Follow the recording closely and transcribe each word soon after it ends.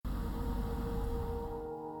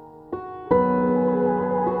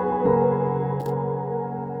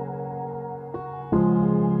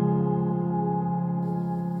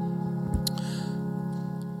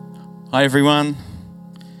Hi everyone.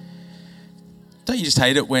 Don't you just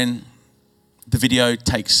hate it when the video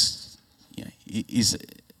is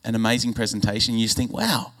an amazing presentation? You just think,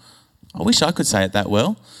 wow, I wish I could say it that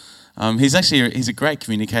well. He's a great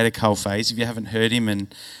communicator, Carl Faze, if you haven't heard him,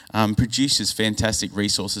 and produces fantastic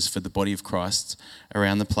resources for the body of Christ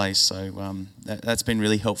around the place. So that's been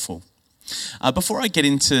really helpful. Before I get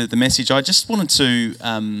into the message, I just wanted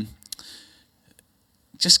to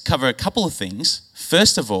just cover a couple of things.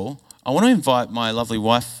 First of all, I want to invite my lovely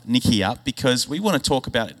wife, Nikki, up because we want to talk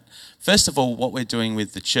about, first of all, what we're doing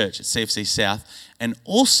with the church at CFC South, and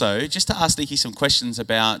also just to ask Nikki some questions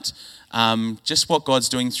about just what God's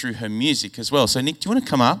doing through her music as well. So, Nick, do you want to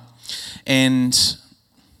come up? And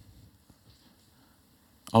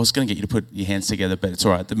I was going to get you to put your hands together, but it's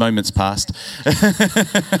all right. The moment's passed.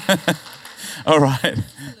 All right.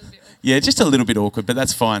 Yeah, just a little bit awkward, but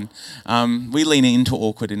that's fine. We lean into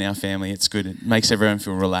awkward in our family. It's good. It makes everyone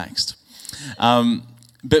feel relaxed.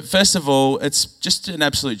 But first of all, it's just an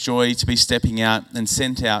absolute joy to be stepping out and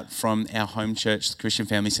sent out from our home church, the Christian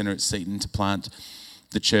Family Centre at Seaton, to plant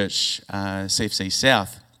the church, CFC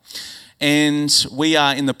South. And we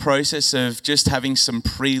are in the process of just having some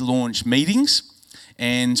pre-launch meetings,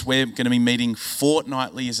 and we're going to be meeting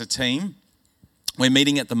fortnightly as a team. We're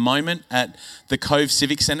meeting at the moment at the Cove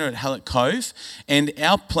Civic Centre at Hallett Cove, and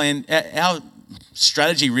our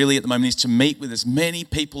strategy really at the moment is to meet with as many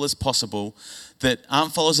people as possible that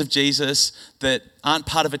aren't followers of Jesus, that aren't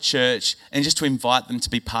part of a church, and just to invite them to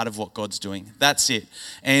be part of what God's doing. That's it.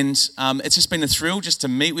 And it's just been a thrill just to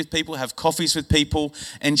meet with people, have coffees with people,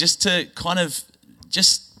 and just to kind of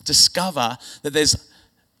just discover that there's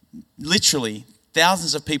literally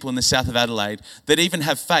thousands of people in the south of Adelaide that even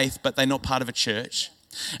have faith, but they're not part of a church.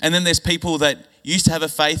 And then there's people that used to have a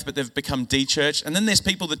faith, but they've become de-churched. And then there's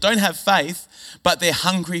people that don't have faith, but they're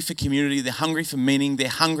hungry for community, they're hungry for meaning, they're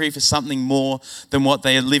hungry for something more than what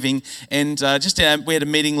they are living. And we had a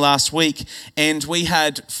meeting last week, and we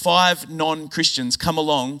had 5 non-Christians come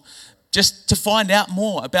along just to find out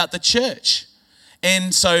more about the church.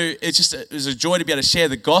 And so it was a joy to be able to share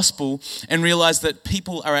the gospel and realize that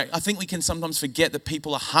I think we can sometimes forget that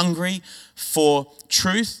people are hungry for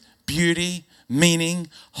truth, beauty, meaning,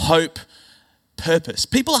 hope, purpose.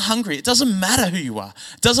 People are hungry. It doesn't matter who you are.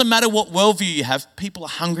 It doesn't matter what worldview you have. People are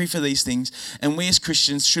hungry for these things. And we as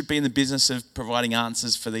Christians should be in the business of providing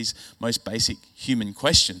answers for these most basic human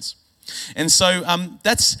questions. And so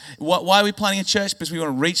that's why we're planting a church, because we want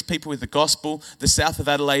to reach people with the gospel. The south of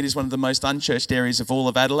Adelaide is one of the most unchurched areas of all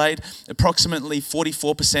of Adelaide. Approximately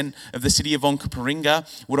 44% of the city of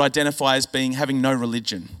Onkaparinga would identify as having no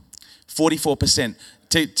religion. 44%.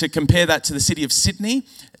 To compare that to the city of Sydney,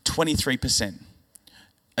 23%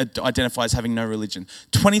 identify as having no religion.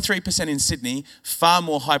 23% in Sydney, far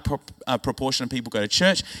more high proportion of people go to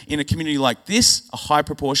church. In a community like this, a high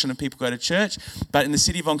proportion of people go to church. But in the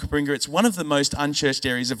city of Onkaparinga, it's one of the most unchurched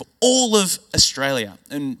areas of all of Australia.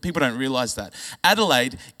 And people don't realise that.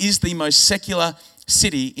 Adelaide is the most secular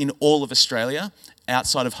city in all of Australia,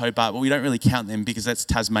 outside of Hobart. But we don't really count them because that's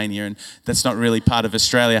Tasmania and that's not really part of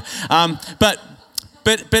Australia. But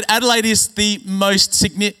Adelaide is the most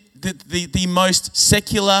the most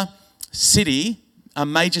secular city, a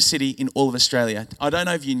major city in all of Australia. I don't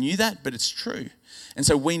know if you knew that, but it's true. And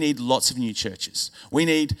so we need lots of new churches. We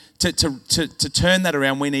need to turn that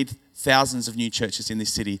around. We need thousands of new churches in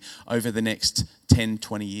this city over the next 10,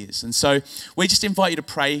 20 years. And so we just invite you to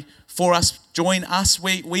pray for us. Join us.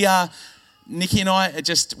 We are... Nikki and I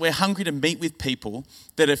we're hungry to meet with people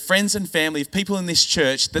that are friends and family of people in this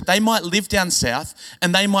church that they might live down south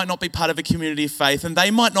and they might not be part of a community of faith and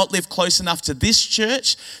they might not live close enough to this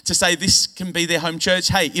church to say this can be their home church.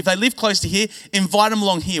 Hey, if they live close to here, invite them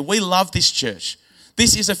along here. We love this church.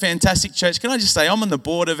 This is a fantastic church. Can I just say, I'm on the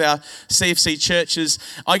board of our CFC churches.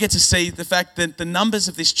 I get to see the fact that the numbers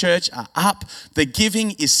of this church are up. The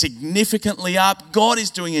giving is significantly up. God is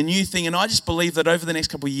doing a new thing. And I just believe that over the next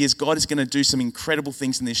couple of years, God is going to do some incredible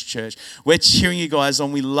things in this church. We're cheering you guys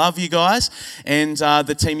on. We love you guys and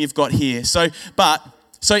the team you've got here. So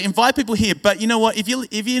invite people here. But you know what?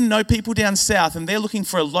 If you know people down south and they're looking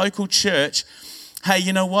for a local church, hey,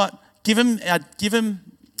 you know what?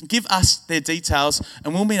 Give us their details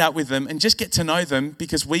and we'll meet up with them and just get to know them,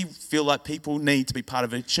 because we feel like people need to be part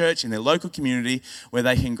of a church in their local community where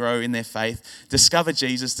they can grow in their faith, discover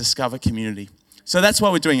Jesus, discover community. So that's why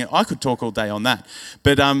we're doing it. I could talk all day on that.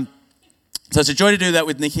 But so it's a joy to do that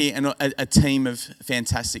with Nikki and a team of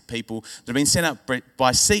fantastic people that have been sent up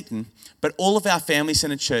by Seaton. But all of our family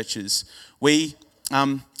centre churches, we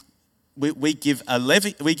give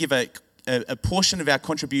a a portion of our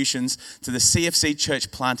contributions to the CFC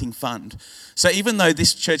Church Planting Fund. So even though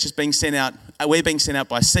this church is being sent out, we're being sent out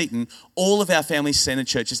by Seton, all of our family-centered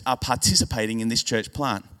churches are participating in this church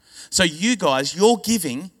plant. So you guys, your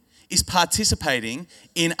giving is participating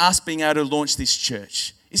in us being able to launch this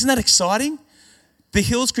church. Isn't that exciting? The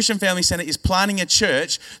Hills Christian Family Centre is planting a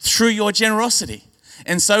church through your generosity.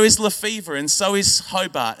 And so is Lefevre, and so is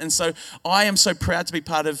Hobart. And so I am so proud to be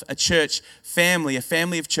part of a church family, a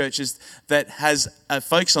family of churches that has a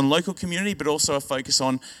focus on local community, but also a focus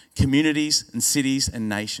on communities and cities and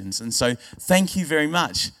nations. And so thank you very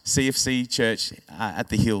much, CFC Church at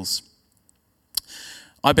the Hills.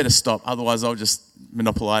 I better stop, otherwise I'll just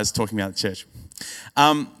monopolise talking about the church.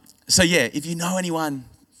 So yeah, if you know anyone,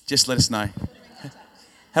 just let us know.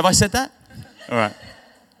 Have I said that? All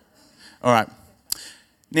right.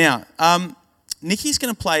 Now, Nikki's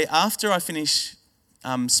going to play, after I finish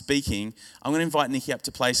speaking, I'm going to invite Nikki up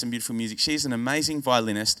to play some beautiful music. She's an amazing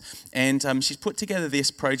violinist, and she's put together this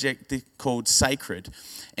project called Sacred.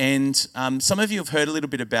 And some of you have heard a little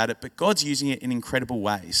bit about it, but God's using it in incredible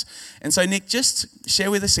ways. And so, Nick, just share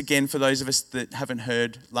with us again, for those of us that haven't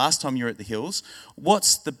heard last time you were at the Hills,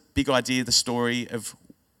 what's the big idea, the story of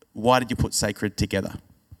why did you put Sacred together?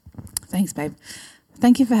 Thanks, babe.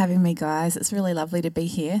 Thank you for having me, guys. It's really lovely to be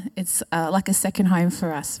here. It's like a second home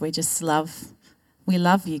for us. We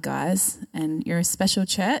love you guys, and you're a special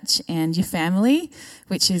church and your family,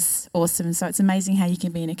 which is awesome. So it's amazing how you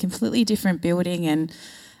can be in a completely different building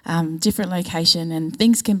and different location, and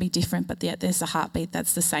things can be different, but yet there's a heartbeat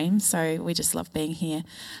that's the same. So we just love being here.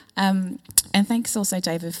 And thanks also,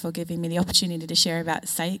 David, for giving me the opportunity to share about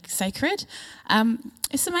Sacred.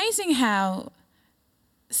 It's amazing how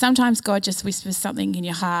sometimes God just whispers something in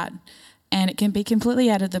your heart, and it can be completely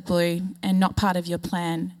out of the blue and not part of your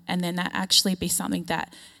plan, and then that actually be something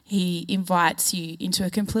that he invites you into a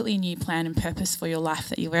completely new plan and purpose for your life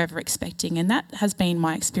that you were ever expecting. And that has been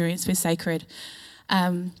my experience with Sacred.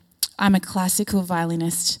 I'm a classical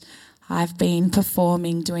violinist. I've been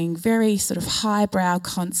performing, doing very sort of highbrow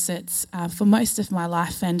concerts for most of my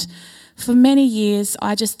life, and for many years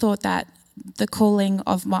I just thought that the calling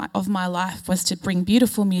of my life was to bring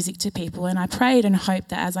beautiful music to people. And I prayed and hoped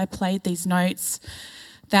that as I played these notes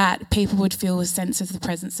that people would feel a sense of the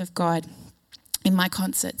presence of God in my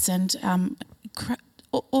concerts. And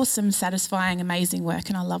awesome, satisfying, amazing work,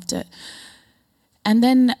 and I loved it. And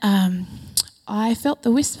then I felt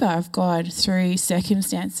the whisper of God through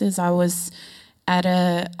circumstances. I was at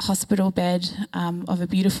a hospital bed of a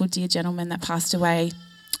beautiful dear gentleman that passed away,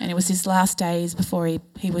 and it was his last days before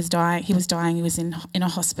he was dying. He was dying. He was in a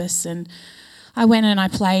hospice, and I went and I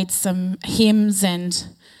played some hymns and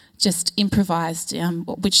just improvised,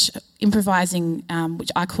 which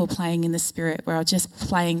I call playing in the Spirit, where I was just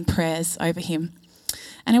playing prayers over him.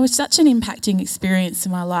 And it was such an impacting experience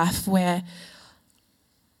in my life, where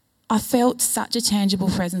I felt such a tangible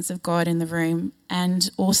presence of God in the room, and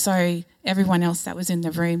also everyone else that was in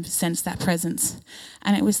the room sensed that presence.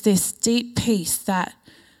 And it was this deep peace that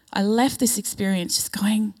I left this experience just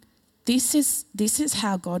going, this is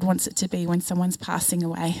how God wants it to be when someone's passing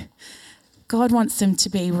away. God wants them to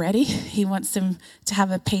be ready. He wants them to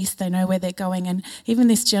have a peace. They know where they're going. And even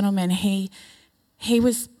this gentleman, he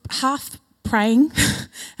was half praying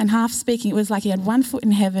and half speaking. It was like he had one foot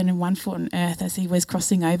in heaven and one foot on earth as he was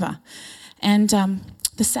crossing over. And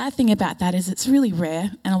the sad thing about that is it's really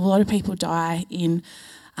rare, and a lot of people die in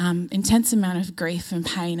intense amount of grief and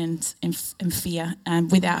pain and fear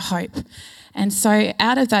without hope. And so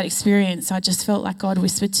out of that experience, I just felt like God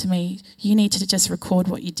whispered to me, you need to just record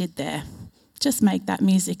what you did there. Just make that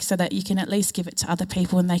music so that you can at least give it to other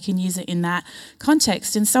people and they can use it in that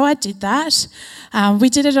context. And so I did that. We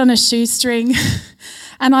did it on a shoestring.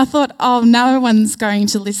 And I thought, oh, no one's going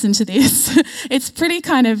to listen to this. It's pretty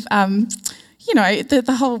kind of,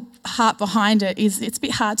 the whole heart behind it is, it's a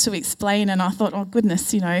bit hard to explain. And I thought, oh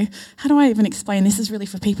goodness, how do I even explain this? Is really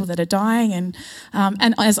for people that are dying. And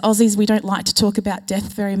as Aussies, we don't like to talk about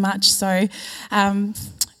death very much. So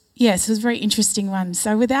yes, it was a very interesting one.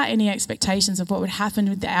 So without any expectations of what would happen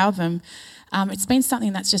with the album, it's been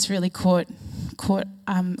something that's just really caught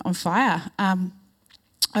on fire.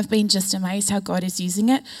 I've been just amazed how God is using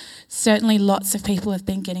it. Certainly lots of people have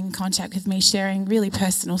been getting in contact with me, sharing really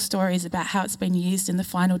personal stories about how it's been used in the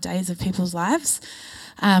final days of people's lives.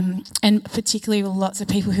 And particularly lots of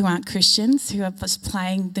people who aren't Christians, who are just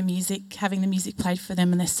playing the music, having the music played for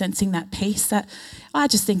them, and they're sensing that peace that I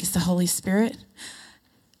just think is the Holy Spirit.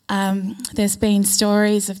 There's been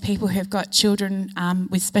stories of people who've got children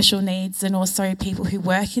with special needs, and also people who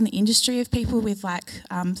work in the industry of people with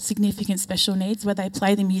significant special needs, where they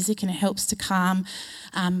play the music and it helps to calm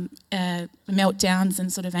meltdowns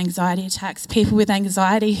and sort of anxiety attacks. People with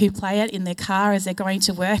anxiety who play it in their car as they're going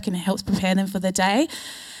to work, and it helps prepare them for the day.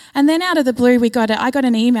 And then out of the blue, I got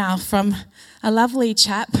an email from a lovely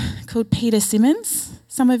chap called Peter Simmons.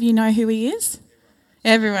 Some of you know who he is?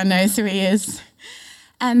 Everyone knows who he is.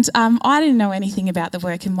 And I didn't know anything about the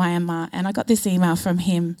work in Myanmar, and I got this email from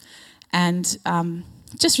him, and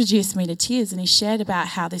just reduced me to tears. And he shared about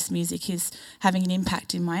how this music is having an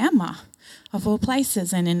impact in Myanmar, of all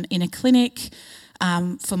places, and in a clinic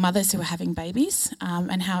for mothers who are having babies,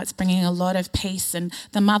 and how it's bringing a lot of peace. And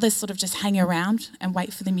the mothers sort of just hang around and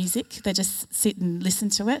wait for the music. They just sit and listen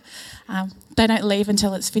to it. They don't leave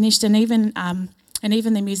until it's finished, and even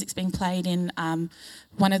the music's being played in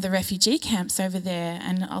one of the refugee camps over there,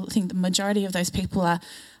 and I think the majority of those people are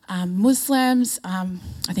Muslims.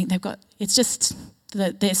 I think it's just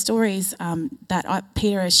their stories that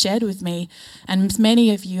Peter has shared with me, and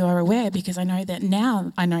many of you are aware, because I know that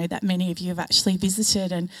many of you have actually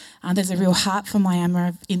visited, and there's a real heart for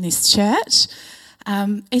Myanmar in this church.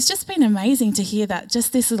 It's just been amazing to hear that,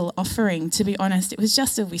 just this little offering. To be honest, it was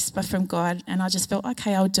just a whisper from God, and I just felt,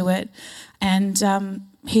 okay, I'll do it. And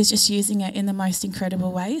He's just using it in the most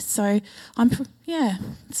incredible ways. So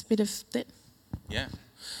it's a bit of that. Yeah.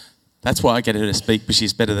 That's why I get her to speak, but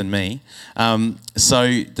she's better than me.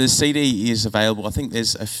 So the CD is available. I think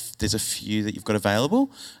there's a few that you've got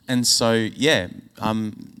available. And so,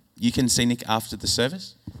 you can see Nick after the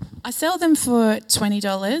service. I sell them for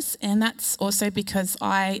 $20, and that's also because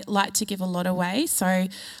I like to give a lot away. So,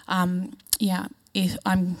 if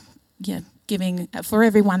I'm giving for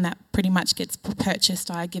everyone that pretty much gets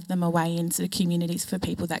purchased, I give them away into the communities for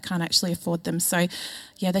people that can't actually afford them. So,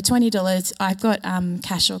 the $20. I've got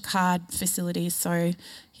cash or card facilities. So,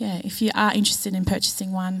 if you are interested in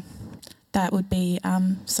purchasing one, that would be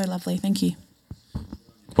so lovely. Thank you.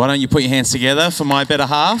 Why don't you put your hands together for my better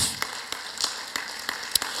half?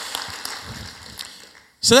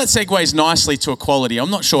 So that segues nicely to equality.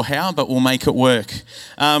 I'm not sure how, but we'll make it work.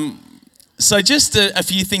 So just a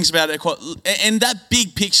few things about equality. And that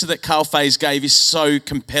big picture that Carl Faze gave is so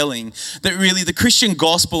compelling, that really the Christian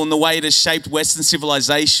gospel and the way it has shaped Western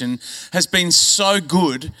civilization has been so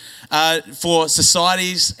good for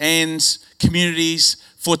societies and communities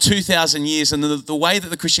for 2,000 years. And the way that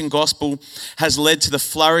the Christian gospel has led to the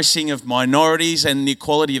flourishing of minorities and the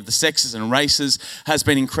equality of the sexes and races has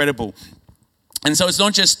been incredible. And so it's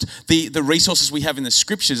not just the resources we have in the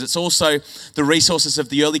scriptures, it's also the resources of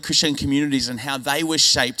the early Christian communities and how they were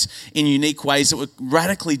shaped in unique ways that were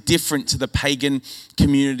radically different to the pagan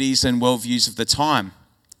communities and worldviews of the time.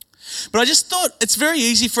 But I just thought it's very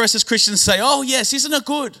easy for us as Christians to say, oh yes, isn't it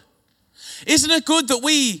good? Isn't it good that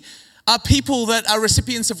we are people that are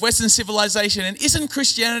recipients of Western civilization, and isn't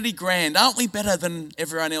Christianity grand? Aren't we better than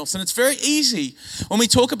everyone else? And it's very easy when we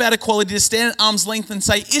talk about equality to stand at arm's length and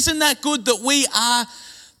say, isn't that good that we are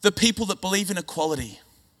the people that believe in equality?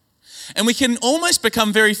 And we can almost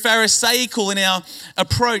become very Pharisaical in our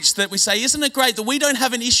approach, that we say, isn't it great that we don't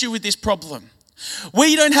have an issue with this problem?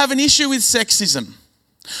 We don't have an issue with sexism.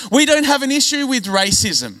 We don't have an issue with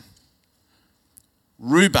racism.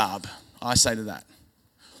 Rhubarb, I say to that.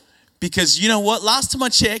 Because you know what? Last time I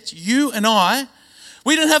checked, you and I,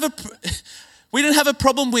 we don't have a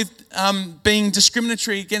problem with being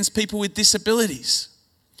discriminatory against people with disabilities.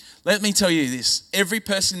 Let me tell you this: every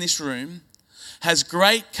person in this room has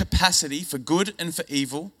great capacity for good and for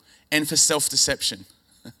evil and for self-deception.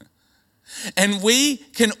 And we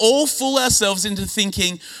can all fool ourselves into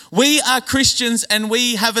thinking we are Christians and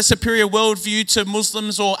we have a superior worldview to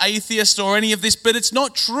Muslims or atheists or any of this, but it's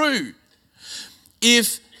not true.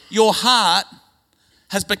 If your heart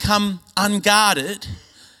has become unguarded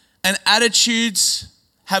and attitudes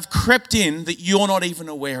have crept in that you're not even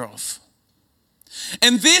aware of.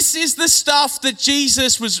 And this is the stuff that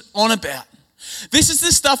Jesus was on about. This is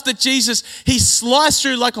the stuff that Jesus, he sliced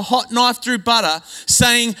through like a hot knife through butter,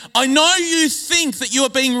 saying, I know you think that you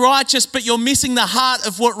are being righteous, but you're missing the heart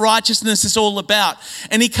of what righteousness is all about.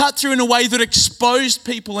 And he cut through in a way that exposed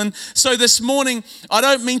people. And so this morning, I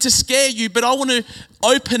don't mean to scare you, but I want to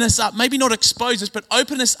open us up, maybe not expose us, but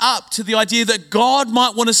open us up to the idea that God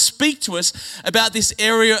might want to speak to us about this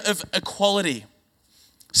area of equality.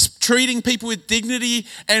 Treating people with dignity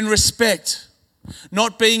and respect,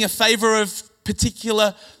 not being a favor of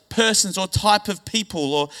particular persons or type of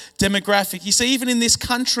people or demographic. You see, even in this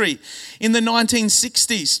country, in the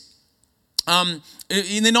 1960s,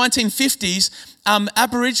 in the 1950s,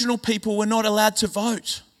 Aboriginal people were not allowed to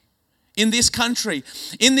vote. in this country.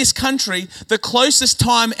 In this country, the closest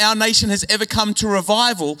time our nation has ever come to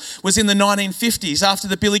revival was in the 1950s after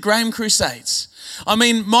the Billy Graham Crusades. I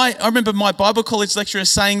mean, I remember my Bible college lecturer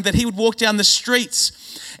saying that he would walk down the streets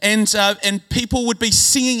and people would be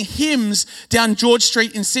singing hymns down George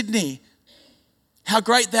Street in Sydney. How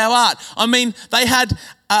great thou art. I mean, they had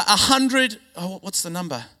 100, what's the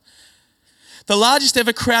number? The largest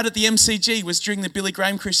ever crowd at the MCG was during the Billy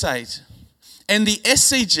Graham Crusade. And the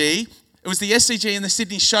SCG, it was the SCG in the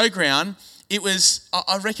Sydney Showground. It was,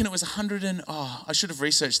 I reckon it was 100 and, I should have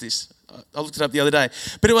researched this. I looked it up the other day.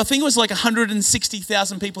 But I think it was like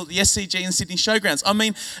 160,000 people at the SCG and Sydney Showgrounds. I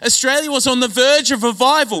mean, Australia was on the verge of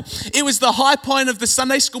revival. It was the high point of the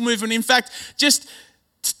Sunday school movement. In fact, just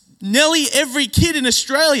nearly every kid in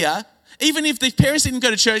Australia, even if the parents didn't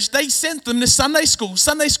go to church, they sent them to Sunday school.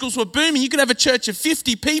 Sunday schools were booming. You could have a church of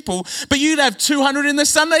 50 people, but you'd have 200 in the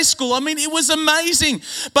Sunday school. I mean, it was amazing.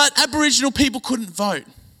 But Aboriginal people couldn't vote.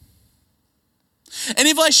 And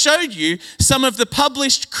if I showed you some of the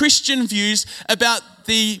published Christian views about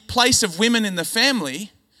the place of women in the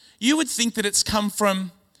family, you would think that it's come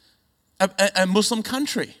from a Muslim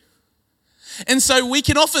country. And so we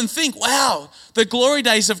can often think, wow, the glory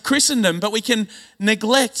days of Christendom, but we can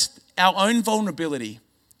neglect our own vulnerability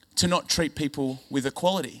to not treat people with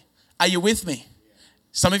equality. Are you with me?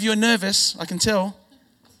 Some of you are nervous, I can tell.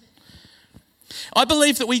 I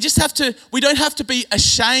believe that we don't have to be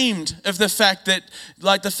ashamed of the fact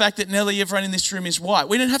that nearly everyone in this room is white.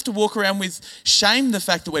 We don't have to walk around with shame the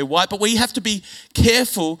fact that we're white, but we have to be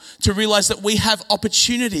careful to realize that we have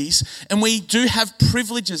opportunities and we do have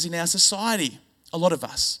privileges in our society, a lot of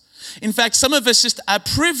us. In fact, some of us just are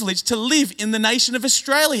privileged to live in the nation of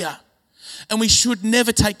Australia, and we should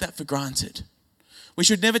never take that for granted. We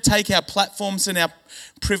should never take our platforms and our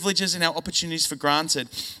privileges and our opportunities for granted.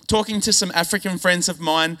 Talking to some African friends of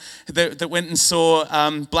mine that went and saw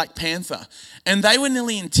Black Panther, and they were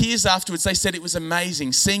nearly in tears afterwards. They said it was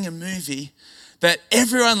amazing seeing a movie that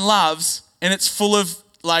everyone loves, and it's full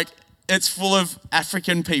of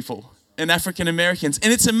African people and African Americans,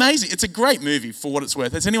 and it's amazing. It's a great movie for what it's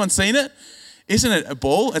worth. Has anyone seen it? Isn't it a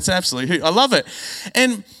ball? It's an absolute hoot. I love it.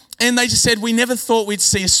 And they just said, we never thought we'd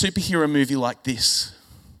see a superhero movie like this.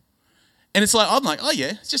 And it's like, I'm like, oh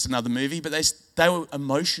yeah, it's just another movie. But they were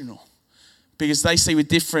emotional because they see with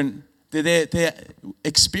different, their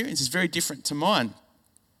experience is very different to mine.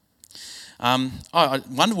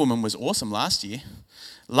 Wonder Woman was awesome last year.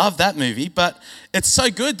 Love that movie. But it's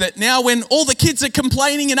so good that now when all the kids are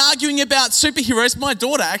complaining and arguing about superheroes, my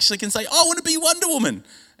daughter actually can say, I want to be Wonder Woman.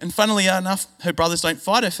 And funnily enough, her brothers don't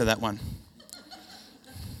fight her for that one.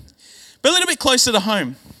 But a little bit closer to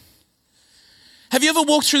home. Have you ever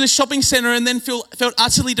walked through the shopping centre and then felt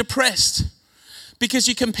utterly depressed because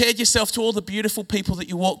you compared yourself to all the beautiful people that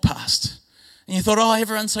you walk past? And you thought, oh,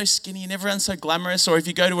 everyone's so skinny and everyone's so glamorous. Or if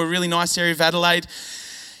you go to a really nice area of Adelaide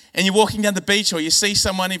and you're walking down the beach, or you see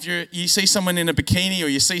someone in a bikini, or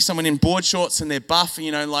you see someone in board shorts and they're buff,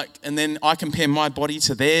 and then I compare my body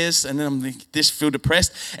to theirs, and then I'm just feel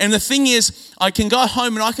depressed. And the thing is, I can go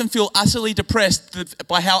home and I can feel utterly depressed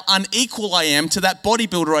by how unequal I am to that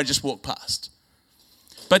bodybuilder I just walked past.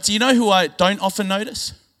 But do you know who I don't often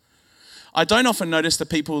notice? I don't often notice the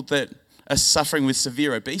people that are suffering with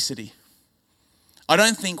severe obesity. I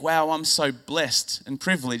don't think, wow, I'm so blessed and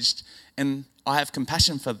privileged, and I have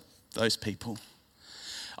compassion for those people.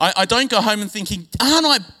 I don't go home and thinking, aren't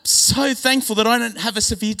I so thankful that I don't have a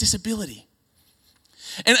severe disability?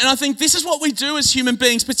 And I think this is what we do as human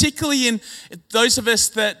beings, particularly in those of us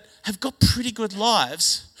that have got pretty good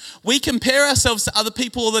lives. We compare ourselves to other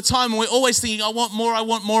people all the time, and we're always thinking, I want more, I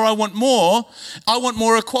want more, I want more. I want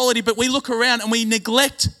more equality, but we look around and we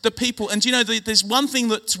neglect the people. And do you know, there's one thing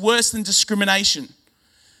that's worse than discrimination.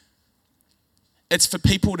 It's for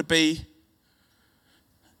people to be,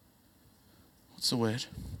 what's the word?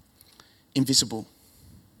 Invisible.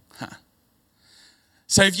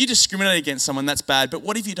 So if you discriminate against someone, that's bad, but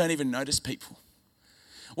what if you don't even notice people?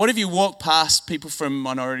 What if you walk past people from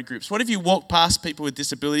minority groups? What if you walk past people with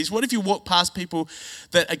disabilities? What if you walk past people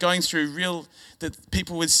that are going through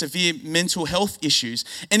people with severe mental health issues?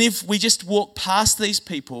 And if we just walk past these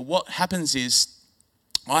people, what happens is,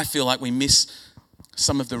 I feel like we miss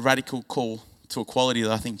some of the radical call to equality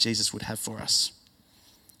that I think Jesus would have for us.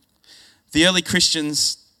 The early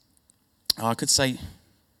Christians, I could say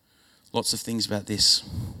lots of things about this.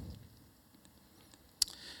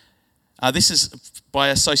 This is by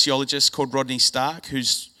a sociologist called Rodney Stark,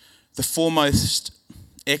 who's the foremost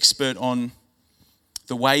expert on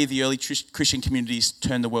the way the early Christian communities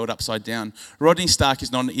turned the world upside down. Rodney Stark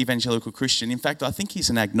is not an evangelical Christian. In fact, I think he's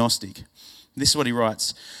an agnostic. This is what he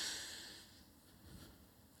writes.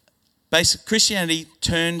 Christianity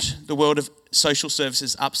turned the world of social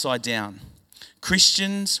services upside down.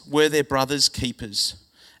 Christians were their brother's keepers.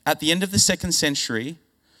 At the end of the 2nd century,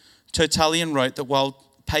 Tertullian wrote that while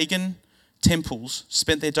pagan temples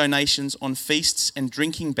spent their donations on feasts and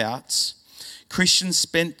drinking bouts, Christians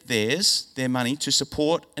spent their money to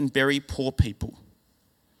support and bury poor people,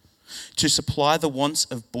 to supply the wants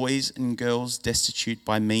of boys and girls destitute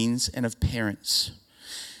by means, and of parents,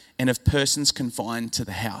 and of persons confined to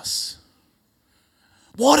the house.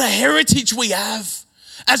 What a heritage we have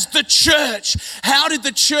as the church. How did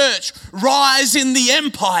the church rise in the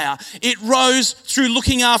empire? It rose through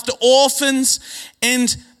looking after orphans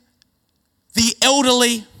and the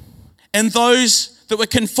elderly and those that were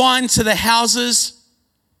confined to the houses.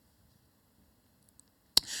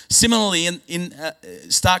 Similarly,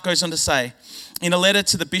 Stark goes on to say, in a letter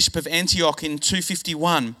to the Bishop of Antioch in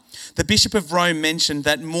 251, the Bishop of Rome mentioned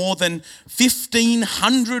that more than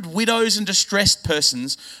 1,500 widows and distressed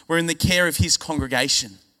persons were in the care of his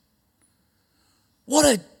congregation. What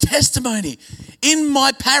a testimony. In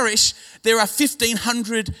my parish, there are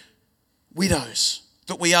 1,500 widows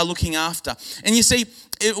that we are looking after. And you see,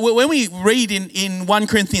 when we read in 1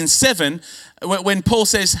 Corinthians 7, when Paul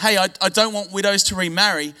says, hey, I don't want widows to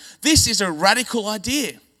remarry, this is a radical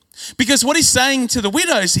idea. Because what he's saying to the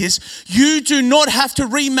widows is, you do not have to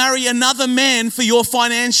remarry another man for your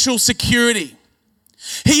financial security.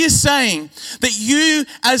 He is saying that you,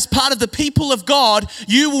 as part of the people of God,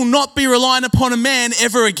 you will not be relying upon a man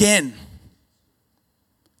ever again.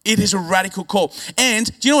 It is a radical call.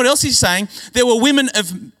 And do you know what else he's saying? There were women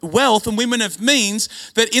of wealth and women of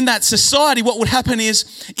means that in that society, what would happen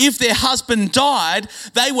is if their husband died,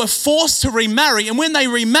 they were forced to remarry. And when they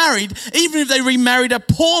remarried, even if they remarried a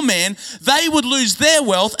poor man, they would lose their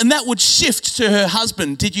wealth and that would shift to her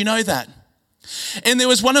husband. Did you know that? And there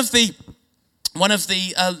was one of the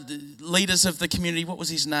leaders of the community, what was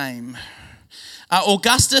his name?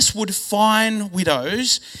 Augustus would fine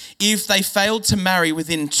widows if they failed to marry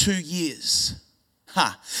within 2 years.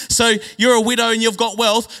 So you're a widow and you've got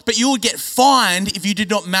wealth, but you would get fined if you did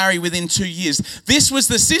not marry within 2 years. This was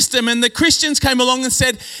the system, and the Christians came along and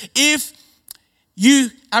said, if you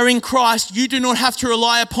are in Christ, you do not have to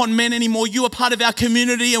rely upon men anymore. You are part of our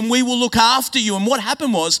community and we will look after you. And what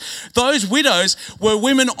happened was those widows were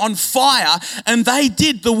women on fire, and they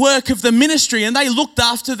did the work of the ministry, and they looked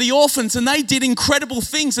after the orphans, and they did incredible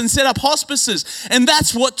things and set up hospices. And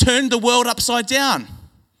that's what turned the world upside down.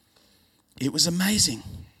 It was amazing.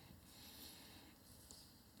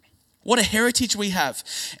 What a heritage we have.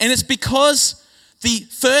 And it's because the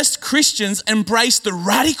first Christians embraced the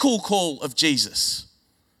radical call of Jesus,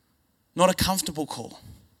 not a comfortable call.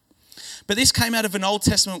 But this came out of an Old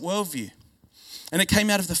Testament worldview, and it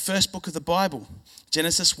came out of the first book of the Bible,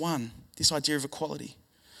 Genesis 1, this idea of equality.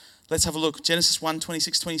 Let's have a look. Genesis 1,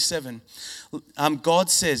 26, 27.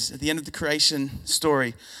 God says at the end of the creation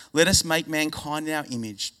story, let us make mankind in our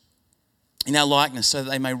image, in our likeness, so that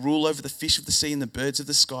they may rule over the fish of the sea and the birds of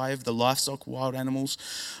the sky, over the livestock, wild animals,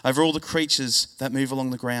 over all the creatures that move along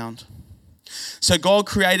the ground. So God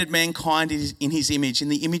created mankind in his image. In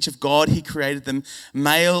the image of God, he created them,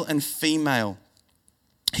 male and female.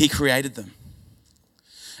 He created them.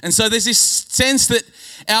 And so there's this sense that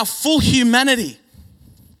our full humanity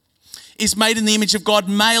is made in the image of God,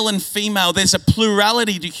 male and female. There's a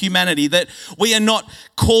plurality to humanity, that we are not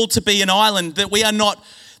called to be an island, that we are not...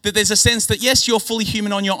 that there's a sense that, yes, you're fully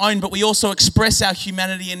human on your own, but we also express our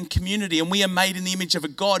humanity in community, and we are made in the image of a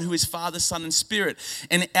God who is Father, Son, and Spirit.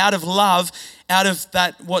 And out of love, out of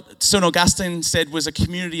that, what St. Augustine said was a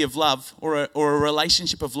community of love, or a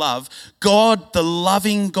relationship of love, God, the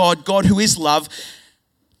loving God, God who is love,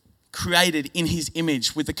 created in his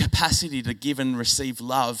image with the capacity to give and receive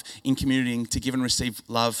love in community, and to give and receive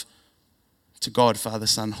love to God, Father,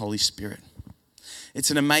 Son, Holy Spirit. It's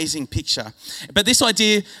an amazing picture. But this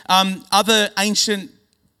idea, other ancient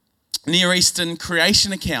Near Eastern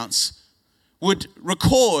creation accounts would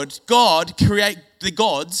record the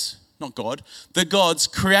gods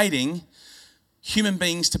creating human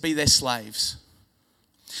beings to be their slaves.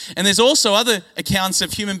 And there's also other accounts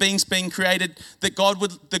of human beings being created that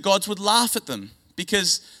the gods would laugh at them,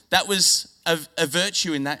 because that was a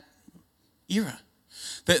virtue in that era.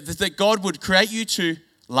 That God would create you to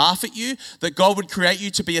laugh at you, that God would create you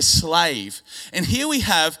to be a slave. And here we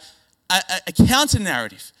have a counter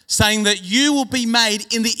narrative saying that you will be made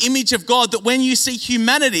in the image of God, that when you see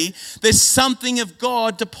humanity, there's something of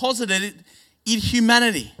God deposited in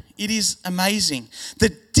humanity. It is amazing.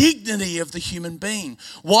 The dignity of the human being.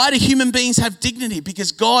 Why do human beings have dignity?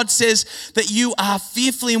 Because God says that you are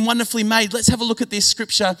fearfully and wonderfully made. Let's have a look at this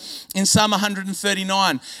scripture in Psalm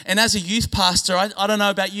 139. And as a youth pastor, I don't know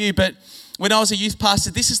about you, but when I was a youth pastor,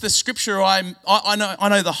 this is the scripture I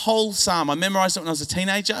know the whole psalm. I memorized it when I was a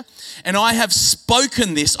teenager. And I have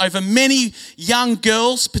spoken this over many young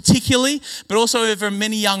girls particularly, but also over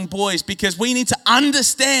many young boys, because we need to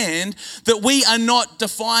understand that we are not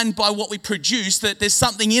defined by what we produce, that there's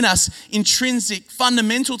something in us, intrinsic,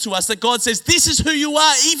 fundamental to us, that God says, this is who you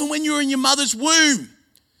are even when you were in your mother's womb.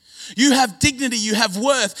 You have dignity, you have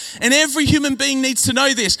worth, and every human being needs to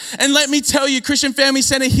know this. And let me tell you, Christian Family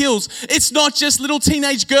Centre Hills, it's not just little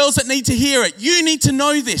teenage girls that need to hear it. You need to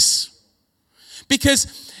know this.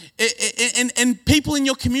 Because, and people in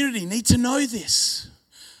your community need to know this.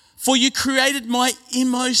 For you created my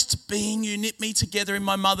inmost being. You knit me together in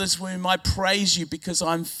my mother's womb. I praise you because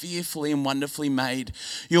I'm fearfully and wonderfully made.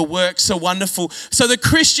 Your works are wonderful. So the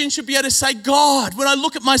Christian should be able to say, God, when I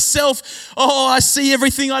look at myself, I see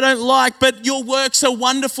everything I don't like, but your works are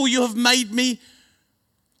wonderful. You have made me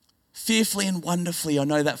fearfully and wonderfully. I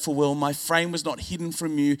know that full well. My frame was not hidden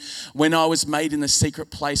from you when I was made in the secret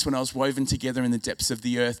place, when I was woven together in the depths of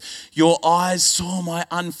the earth. Your eyes saw my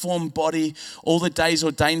unformed body. All the days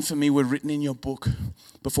ordained for me were written in your book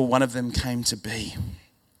before one of them came to be.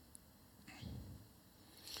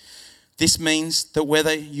 This means that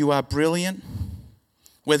whether you are brilliant,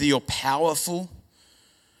 whether you're powerful,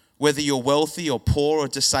 whether you're wealthy or poor or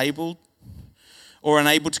disabled, or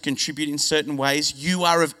unable to contribute in certain ways, you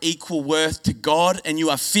are of equal worth to God, and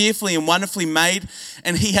you are fearfully and wonderfully made,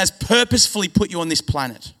 and He has purposefully put you on this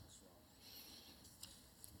planet.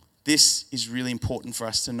 This is really important for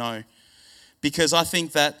us to know, because I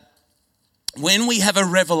think that when we have a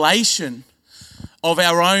revelation of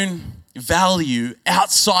our own value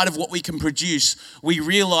outside of what we can produce, we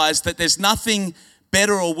realize that there's nothing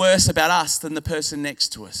better or worse about us than the person next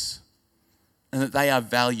to us, and that they are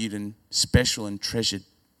valued and special and treasured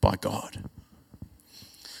by God.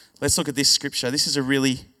 Let's look at this scripture. This is a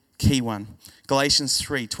really key one. Galatians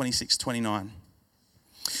 3:26-29.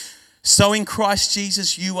 So in Christ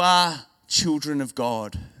Jesus you are children of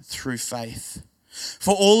God through faith.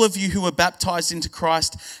 For all of you who were baptized into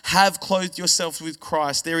Christ have clothed yourselves with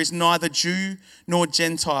Christ. There is neither Jew nor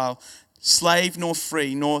Gentile, slave nor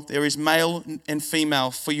free, nor there is male and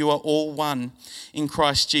female, for you are all one in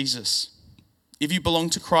Christ Jesus. If you belong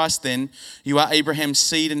to Christ, then you are Abraham's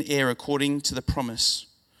seed and heir according to the promise.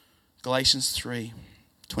 Galatians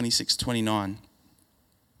 3:26-29.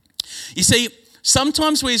 You see,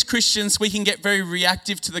 sometimes we as Christians, we can get very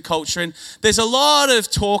reactive to the culture, and there's a lot of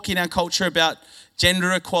talk in our culture about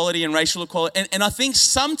gender equality and racial equality, and I think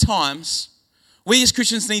sometimes we as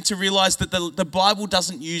Christians need to realize that the Bible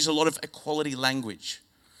doesn't use a lot of equality language.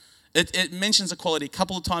 It mentions equality a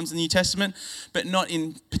couple of times in the New Testament, but not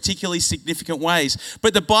in particularly significant ways.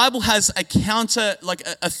 But the Bible has a counter, like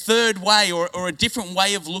a third way or a different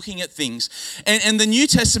way of looking at things. And the New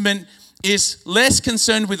Testament is less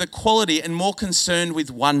concerned with equality and more concerned with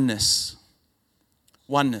oneness.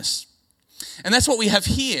 Oneness. And that's what we have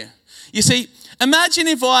here. You see, imagine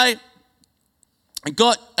if I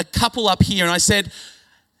got a couple up here and I said,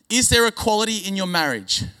 is there equality in your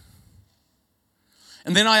marriage?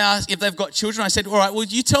 And then I asked if they've got children. I said, all right, well,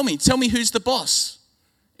 you tell me who's the boss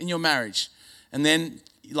in your marriage. And then,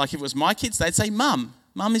 like if it was my kids, they'd say, Mum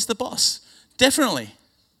is the boss. Definitely.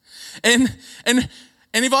 And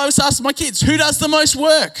if I was to ask my kids, who does the most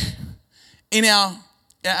work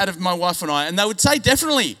out of my wife and I? And they would say,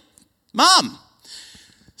 definitely, Mum.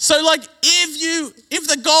 So like if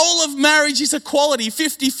the goal of marriage is equality,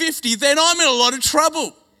 50-50, then I'm in a lot of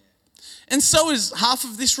trouble. And so is half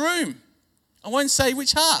of this room. I won't say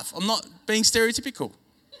which half. I'm not being stereotypical.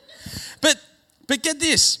 But get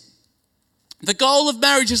this. The goal of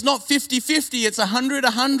marriage is not 50-50. It's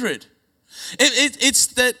 100-100. It's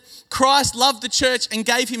that Christ loved the church and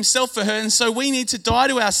gave himself for her. And so we need to die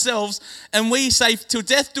to ourselves. And we say, till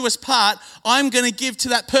death do us part, I'm going to give to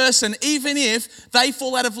that person. Even if they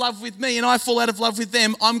fall out of love with me and I fall out of love with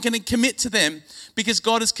them, I'm going to commit to them because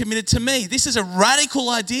God is committed to me. This is a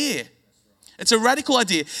radical idea. It's a radical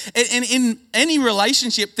idea. And in any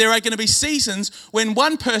relationship, there are going to be seasons when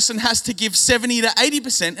one person has to give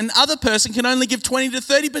 70-80% and the other person can only give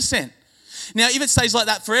 20-30%. Now, if it stays like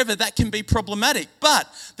that forever, that can be problematic. But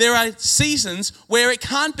there are seasons where it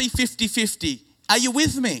can't be 50-50. Are you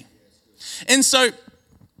with me? And so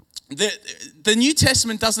the New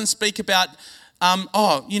Testament doesn't speak about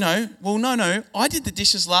no, I did the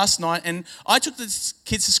dishes last night and I took the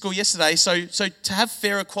kids to school yesterday, so to have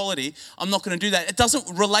fair equality, I'm not going to do that.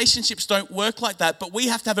 Relationships don't work like that, but we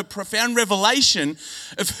have to have a profound revelation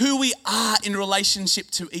of who we are in relationship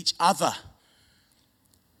to each other.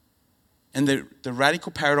 And the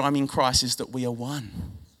radical paradigm in Christ is that we are one.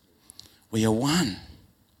 We are one.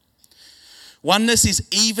 Oneness is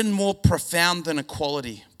even more profound than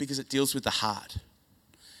equality because it deals with the heart.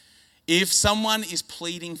 If someone is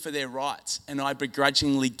pleading for their rights and I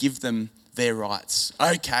begrudgingly give them their rights,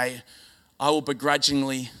 okay, I will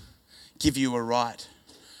begrudgingly give you a right.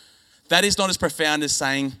 That is not as profound as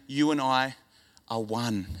saying you and I are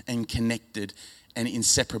one and connected and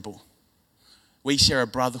inseparable. We share a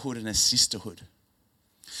brotherhood and a sisterhood.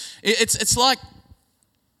 It's like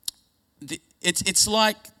the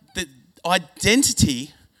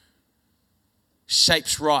identity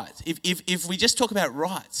shapes rights. If we just talk about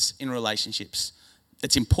rights in relationships,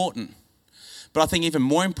 it's important. But I think even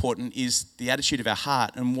more important is the attitude of our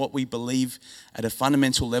heart and what we believe at a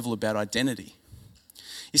fundamental level about identity.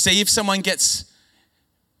 You see, if someone gets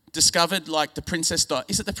discovered like the Princess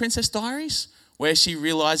is it the Princess Diaries? Where she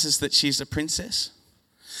realizes that she's a princess.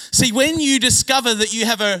 See, when you discover that you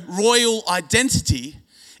have a royal identity,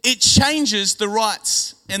 it changes the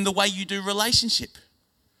rights and the way you do relationship.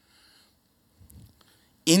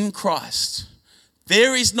 In Christ,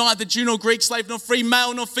 there is neither Jew nor Greek, slave nor free,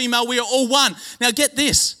 male nor female. We are all one. Now get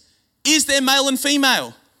this. Is there male and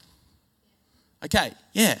female? Okay,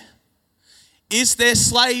 yeah. Is there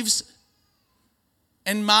slaves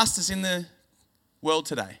and masters in the world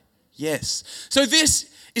today? Yes. So this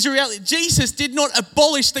is a reality. Jesus did not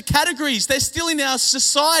abolish the categories. They're still in our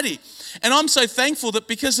society. And I'm so thankful that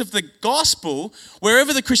because of the gospel,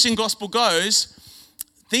 wherever the Christian gospel goes,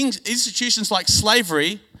 institutions like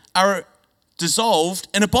slavery are dissolved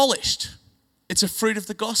and abolished. It's a fruit of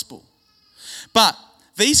the gospel. But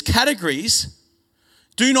these categories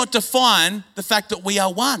do not define the fact that we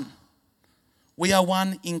are one. We are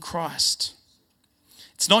one in Christ.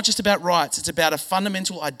 It's not just about rights, it's about a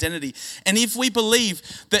fundamental identity. And if we believe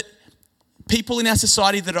that people in our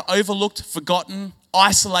society that are overlooked, forgotten,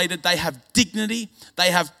 isolated, they have dignity,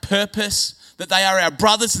 they have purpose, that they are our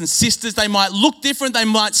brothers and sisters, they might look different, they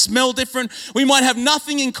might smell different, we might have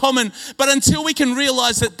nothing in common, but until we can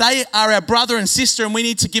realize that they are our brother and sister and we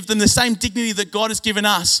need to give them the same dignity that God has given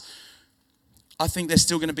us, I think there's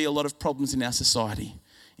still going to be a lot of problems in our society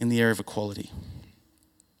in the area of equality.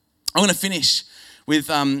 I want to finish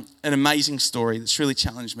with an amazing story that's really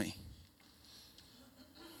challenged me.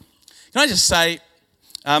 Can I just say,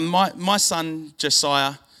 my son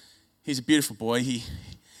Josiah, he's a beautiful boy.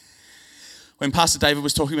 When Pastor David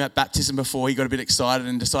was talking about baptism before, he got a bit excited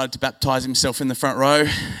and decided to baptise himself in the front row.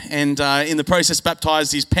 And in the process,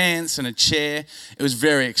 baptised his pants and a chair. It was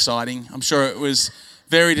very exciting. I'm sure it was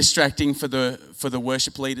very distracting for the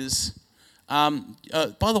worship leaders. By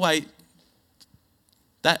the way,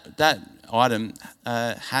 that item,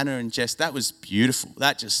 Hannah and Jess, that was beautiful.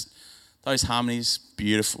 Those harmonies,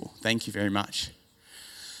 beautiful. Thank you very much.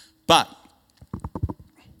 But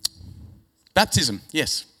baptism,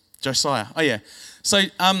 yes, Josiah. Oh yeah. So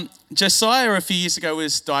Josiah a few years ago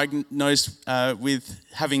was diagnosed with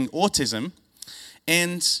having autism,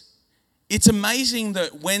 and it's amazing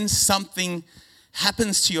that when something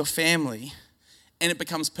happens to your family and it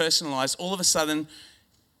becomes personalised, all of a sudden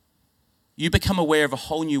you become aware of a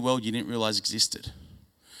whole new world you didn't realise existed.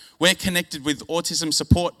 We're connected with autism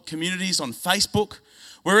support communities on Facebook.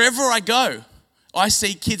 Wherever I go, I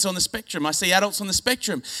see kids on the spectrum. I see adults on the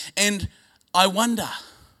spectrum. And I wonder,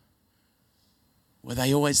 were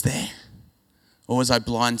they always there? Or was I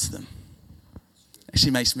blind to them?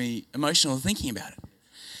 Actually makes me emotional thinking about it.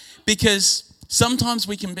 Because sometimes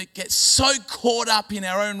we can get so caught up in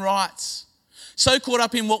our own rights, so caught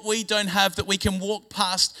up in what we don't have that we can walk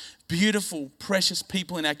past beautiful, precious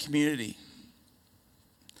people in our community.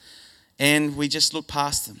 And we just look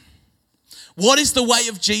past them. What is the way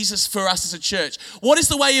of Jesus for us as a church? What is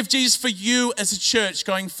the way of Jesus for you as a church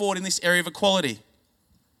going forward in this area of equality?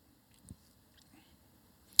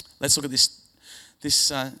 Let's look at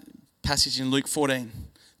this passage in Luke 14.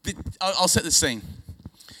 I'll set the scene.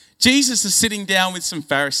 Jesus is sitting down with some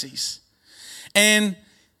Pharisees, and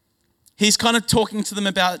he's kind of talking to them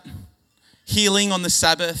about healing on the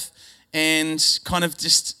Sabbath and kind of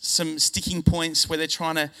just some sticking points where they're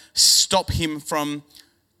trying to stop him from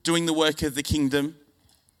doing the work of the kingdom.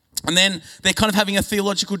 And then they're kind of having a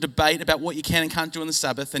theological debate about what you can and can't do on the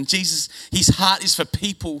Sabbath. And Jesus, his heart is for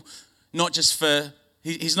people, not just for,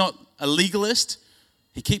 he's not a legalist.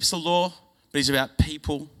 He keeps the law, but he's about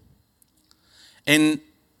people. And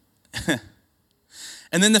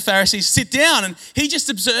And then the Pharisees sit down and he just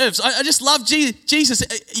observes. I just love Jesus.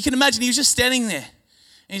 You can imagine he was just standing there.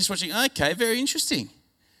 And he's just watching, okay, very interesting.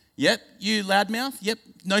 Yep, you loudmouth. Yep,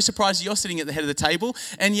 no surprise you're sitting at the head of the table.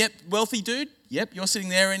 And yep, wealthy dude. Yep, you're sitting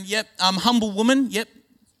there. And yep, humble woman. Yep,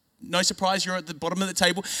 no surprise you're at the bottom of the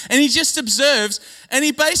table. And he just observes and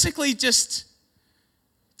he basically just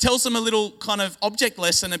tells them a little kind of object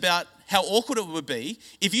lesson about how awkward it would be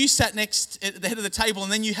if you sat next at the head of the table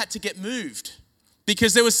and then you had to get moved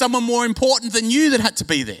because there was someone more important than you that had to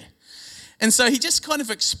be there. And so he just kind of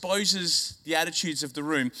exposes the attitudes of the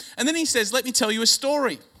room. And then he says, let me tell you a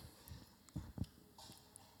story.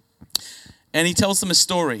 And he tells them a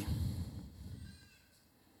story.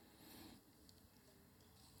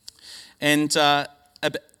 And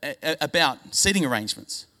about seating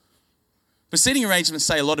arrangements. But seating arrangements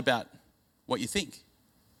say a lot about what you think.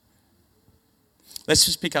 Let's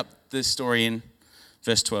just pick up the story in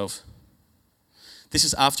verse 12. This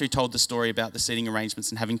is after he told the story about the seating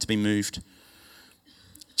arrangements and having to be moved.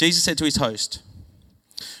 Jesus said to his host,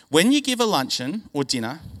 when you give a luncheon or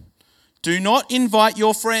dinner, do not invite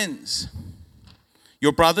your friends,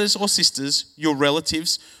 your brothers or sisters, your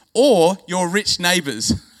relatives, or your rich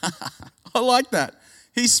neighbors. I like that.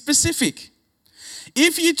 He's specific.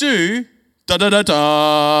 If you do,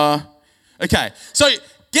 Okay, so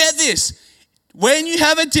get this. When you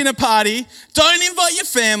have a dinner party, don't invite your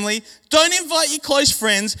family, don't invite your close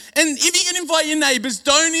friends, and if you can invite your neighbors,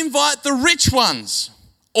 don't invite the rich ones,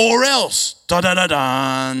 or else,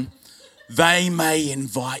 they may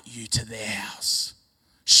invite you to their house.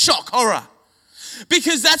 Shock, horror.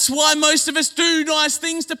 Because that's why most of us do nice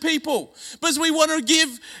things to people, because we want to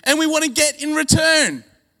give and we want to get in return.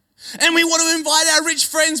 And we want to invite our rich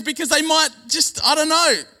friends because they might just,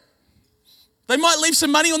 they might leave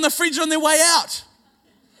some money on the fridge on their way out.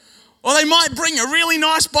 Or they might bring a really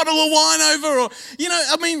nice bottle of wine over, or,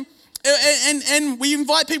 and we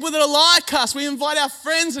invite people that are like us. We invite our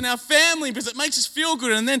friends and our family because it makes us feel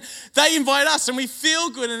good. And then they invite us and we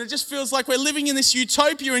feel good. And it just feels like we're living in this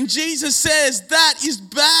utopia. And Jesus says that is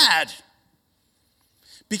bad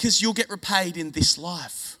because you'll get repaid in this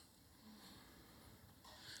life.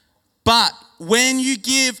 But when you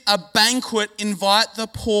give a banquet, invite the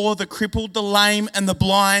poor, the crippled, the lame, and the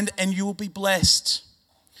blind, and you will be blessed.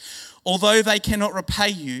 Although they cannot repay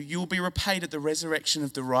you, you will be repaid at the resurrection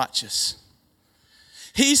of the righteous.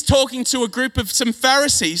 He's talking to a group of some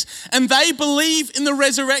Pharisees, and they believe in the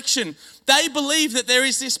resurrection. They believe that there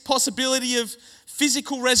is this possibility of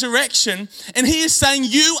physical resurrection, and he is saying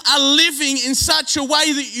you are living in such a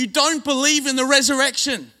way that you don't believe in the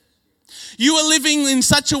resurrection. You are living in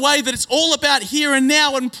such a way that it's all about here and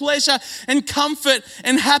now and pleasure and comfort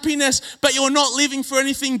and happiness, but you're not living for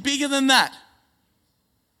anything bigger than that.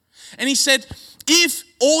 And he said, if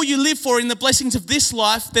all you live for in the blessings of this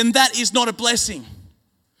life, then that is not a blessing.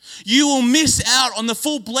 You will miss out on the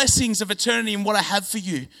full blessings of eternity and what I have for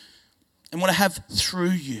you and what I have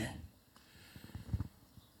through you.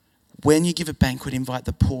 When you give a banquet, invite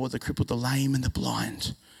the poor, the crippled, the lame, and the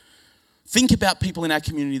blind. Think about people in our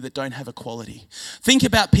community that don't have equality. Think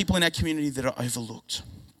about people in our community that are overlooked.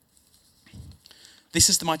 This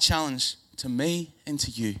is my challenge to me and to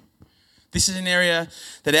you. This is an area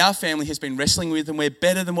that our family has been wrestling with, and we're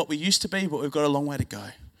better than what we used to be, but we've got a long way to go.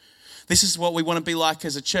 This is what we want to be like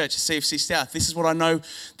as a church, CFC South. This is what I know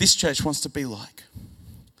this church wants to be like.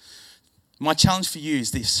 My challenge for you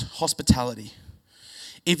is this: hospitality.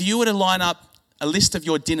 If you were to line up a list of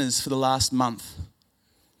your dinners for the last month,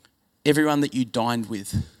 everyone that you dined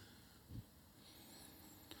with,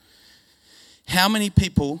 how many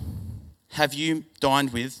people have you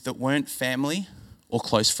dined with that weren't family or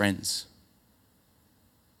close friends?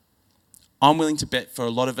 I'm willing to bet for a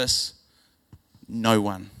lot of us, no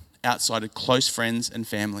one outside of close friends and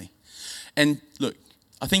family. And look,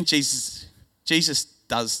 I think Jesus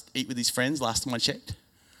does eat with his friends, last time I checked.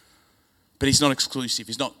 But he's not exclusive.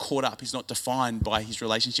 He's not caught up. He's not defined by his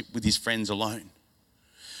relationship with his friends alone.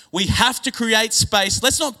 We have to create space.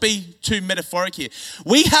 Let's not be too metaphoric here.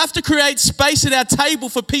 We have to create space at our table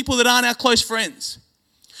for people that aren't our close friends.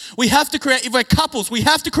 We have to create, if we're couples, we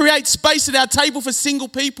have to create space at our table for single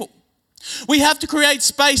people. We have to create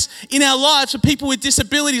space in our lives for people with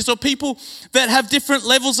disabilities or people that have different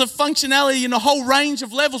levels of functionality in a whole range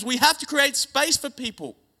of levels. We have to create space for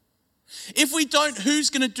people. If we don't,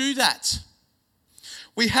 who's going to do that?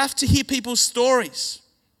 We have to hear people's stories.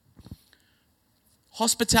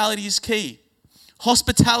 Hospitality is key.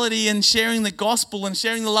 Hospitality and sharing the gospel and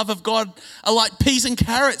sharing the love of God are like peas and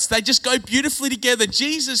carrots. They just go beautifully together.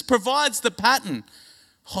 Jesus provides the pattern.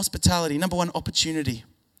 Hospitality, number one, opportunity.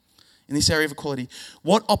 In this area of equality,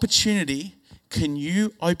 what opportunity can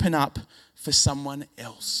you open up for someone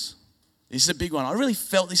else? This is a big one. I really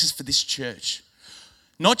felt this is for this church.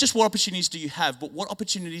 Not just what opportunities do you have, but what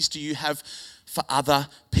opportunities do you have for other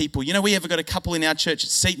people? You know, we have got a couple in our church at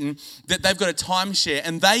Seaton that they've got a timeshare,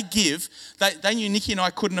 and they knew Nikki and I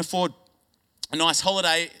couldn't afford a nice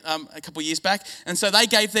holiday a couple of years back, and so they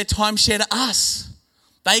gave their timeshare to us.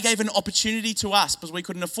 They gave an opportunity to us because we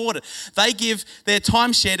couldn't afford it. They give their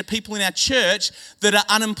timeshare to people in our church that are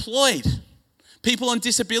unemployed, people on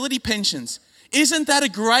disability pensions. Isn't that a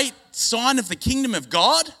great sign of the kingdom of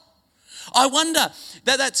God? I wonder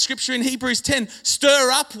that scripture in Hebrews 10, think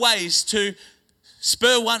up ways to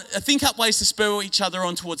spur each other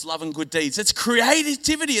on towards love and good deeds. It's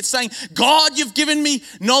creativity. It's saying, God, you've given me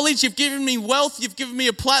knowledge, you've given me wealth, you've given me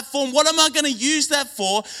a platform. What am I going to use that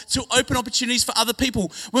for to open opportunities for other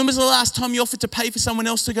people? When was the last time you offered to pay for someone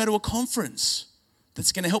else to go to a conference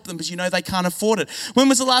that's going to help them because you know they can't afford it? When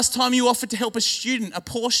was the last time you offered to help a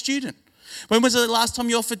poor student? When was the last time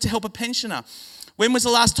you offered to help a pensioner? When was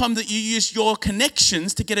the last time that you used your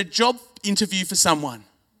connections to get a job interview for someone?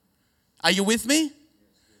 Are you with me?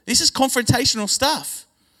 This is confrontational stuff.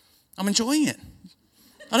 I'm enjoying it.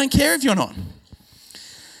 I don't care if you're not.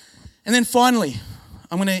 And then finally,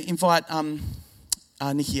 I'm going to invite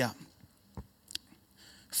Nikki up.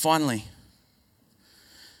 Finally,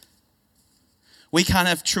 we can't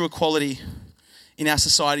have true equality in our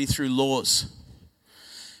society through laws,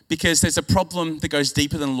 because there's a problem that goes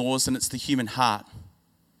deeper than laws, and it's the human heart.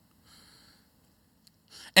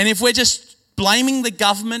 And if we're just blaming the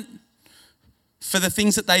government for the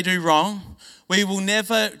things that they do wrong, we will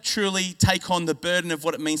never truly take on the burden of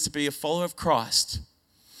what it means to be a follower of Christ.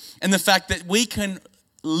 And the fact that we can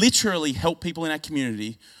literally help people in our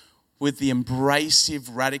community with the embracive,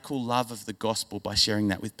 radical love of the gospel by sharing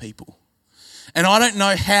that with people. And I don't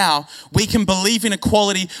know how we can believe in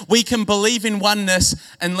equality, we can believe in oneness,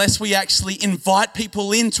 unless we actually invite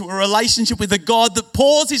people into a relationship with a God that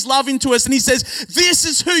pours his love into us and he says, this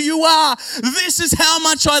is who you are. This is how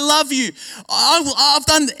much I love you. I've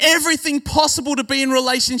done everything possible to be in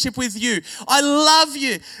relationship with you. I love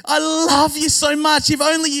you. I love you so much. If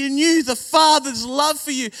only you knew the Father's love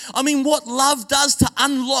for you. I mean, what love does to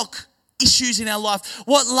unlock issues in our life.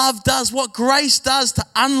 What love does, what grace does to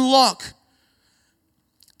unlock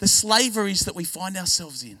the slaveries that we find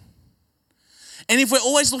ourselves in. And if we're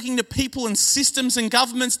always looking to people and systems and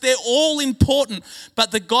governments, they're all important. But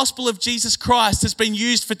the gospel of Jesus Christ has been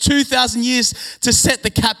used for 2,000 years to set the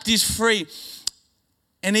captives free.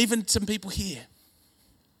 And even some people here,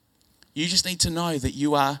 you just need to know that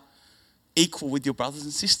you are equal with your brothers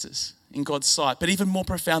and sisters in God's sight. But even more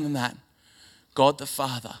profound than that, God the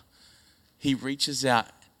Father, he reaches out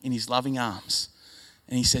in his loving arms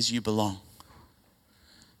and he says, you belong.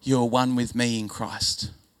 You are one with me in Christ.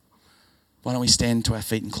 Why don't we stand to our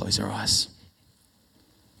feet and close our eyes?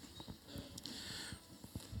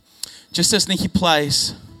 Just as Nikki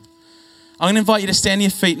plays, I'm going to invite you to stand on your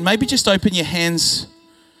feet and maybe just open your hands.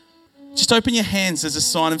 Just open your hands as a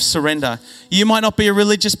sign of surrender. You might not be a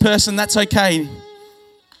religious person, that's okay.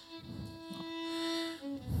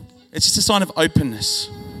 It's just a sign of openness.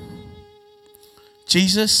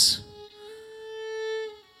 Jesus,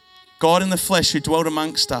 God in the flesh who dwelt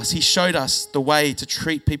amongst us, he showed us the way to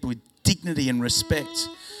treat people with dignity and respect.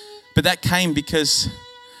 But that came because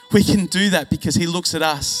we can do that because he looks at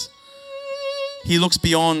us. He looks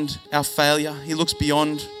beyond our failure. He looks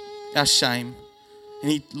beyond our shame.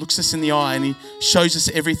 And he looks us in the eye and he shows us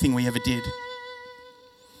everything we ever did.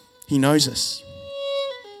 He knows us.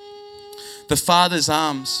 The Father's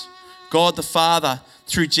arms, God the Father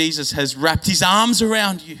through Jesus has wrapped his arms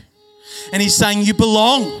around you. And he's saying you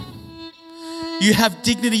belong. You have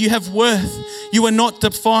dignity, you have worth. You are not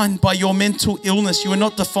defined by your mental illness. You are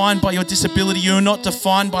not defined by your disability. You are not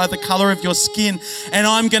defined by the color of your skin. And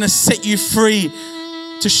I'm going to set you free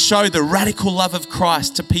to show the radical love of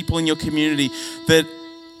Christ to people in your community that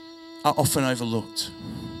are often overlooked.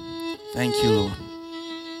 Thank you, Lord.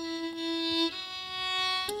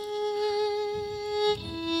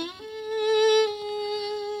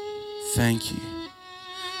 Thank you.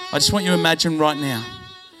 I just want you to imagine right now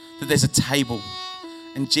that there's a table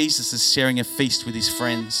and Jesus is sharing a feast with his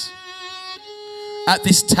friends. At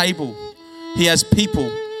this table, he has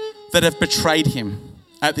people that have betrayed him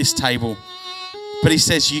at this table. But he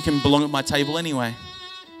says, you can belong at my table anyway.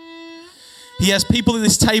 He has people at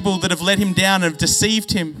this table that have let him down and have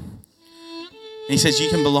deceived him. And he says, you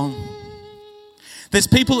can belong. There's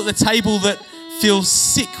people at the table that feel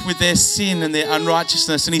sick with their sin and their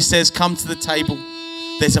unrighteousness. And he says, come to the table.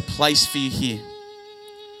 There's a place for you here.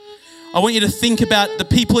 I want you to think about the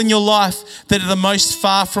people in your life that are the most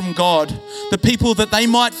far from God, the people that they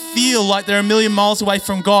might feel like they're a million miles away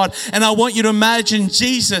from God. And I want you to imagine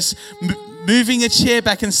Jesus moving a chair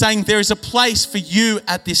back and saying, there is a place for you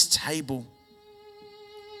at this table.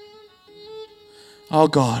 Oh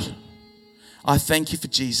God, I thank you for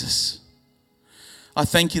Jesus. I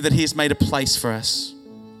thank you that he has made a place for us.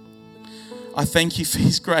 I thank you for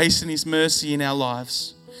his grace and his mercy in our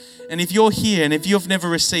lives. And if you're here and if you've never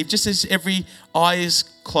received, just as every eye is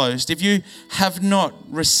closed, if you have not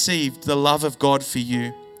received the love of God for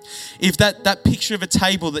you, if that picture of a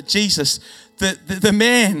table that Jesus, the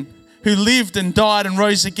man who lived and died and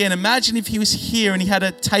rose again, imagine if he was here and he had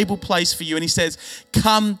a table place for you and he says,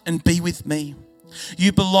 come and be with me.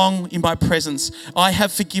 You belong in my presence. I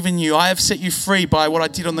have forgiven you. I have set you free by what I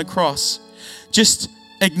did on the cross. Just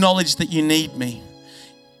acknowledge that you need me.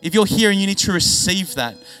 If you're here and you need to receive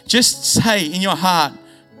that, just say in your heart,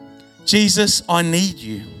 Jesus, I need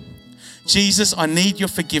you. Jesus, I need your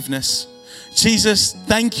forgiveness. Jesus,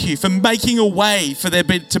 thank you for making a way for there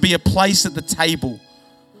to be a place at the table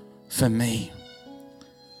for me.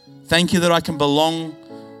 Thank you that I can belong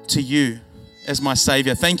to you as my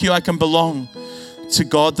Savior. Thank you I can belong to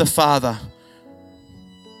God the Father.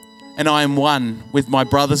 And I am one with my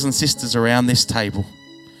brothers and sisters around this table.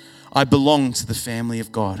 I belong to the family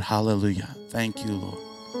of God. Hallelujah. Thank you, Lord.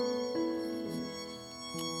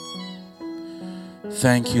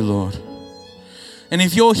 Thank you, Lord. And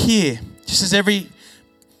if you're here, just as every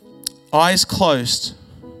eye is closed,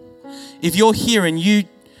 if you're here and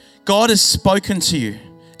God has spoken to you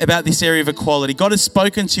about this area of equality, God has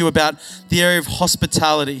spoken to you about the area of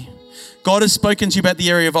hospitality, God has spoken to you about the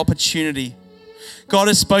area of opportunity, God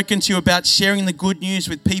has spoken to you about sharing the good news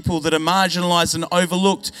with people that are marginalized and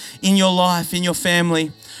overlooked in your life, in your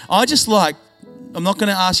family. I'm not going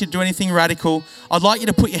to ask you to do anything radical. I'd like you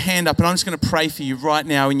to put your hand up and I'm just going to pray for you right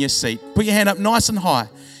now in your seat. Put your hand up nice and high.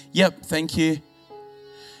 Yep, thank you.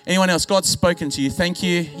 Anyone else? God's spoken to you. Thank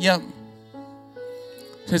you. Yep.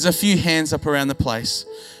 There's a few hands up around the place.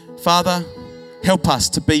 Father, help us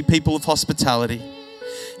to be people of hospitality.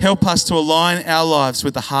 Help us to align our lives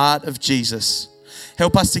with the heart of Jesus.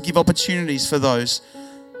 Help us to give opportunities for those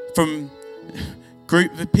from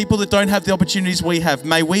people that don't have the opportunities we have.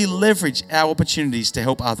 May we leverage our opportunities to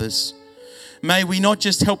help others. May we not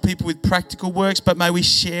just help people with practical works, but may we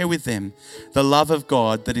share with them the love of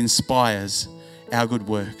God that inspires our good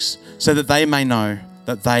works so that they may know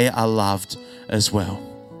that they are loved as well.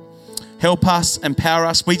 Help us, empower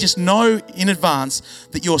us. We just know in advance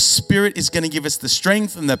that your Spirit is going to give us the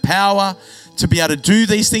strength and the power to be able to do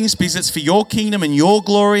these things because it's for your kingdom and your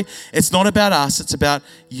glory. It's not about us. It's about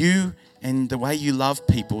you and the way you love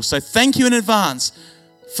people. So thank you in advance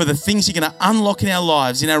for the things you're going to unlock in our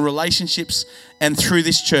lives, in our relationships and through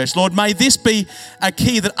this church. Lord, may this be a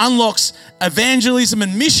key that unlocks evangelism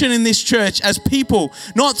and mission in this church as people,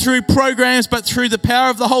 not through programs, but through the power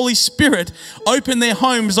of the Holy Spirit, open their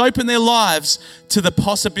homes, open their lives to the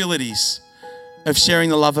possibilities of sharing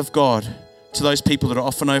the love of God to those people that are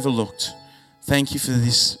often overlooked. Thank you for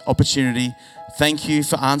this opportunity. Thank you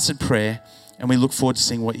for answered prayer. And we look forward to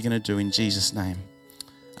seeing what you're going to do in Jesus' name.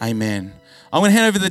 Amen. I'm going to hand over the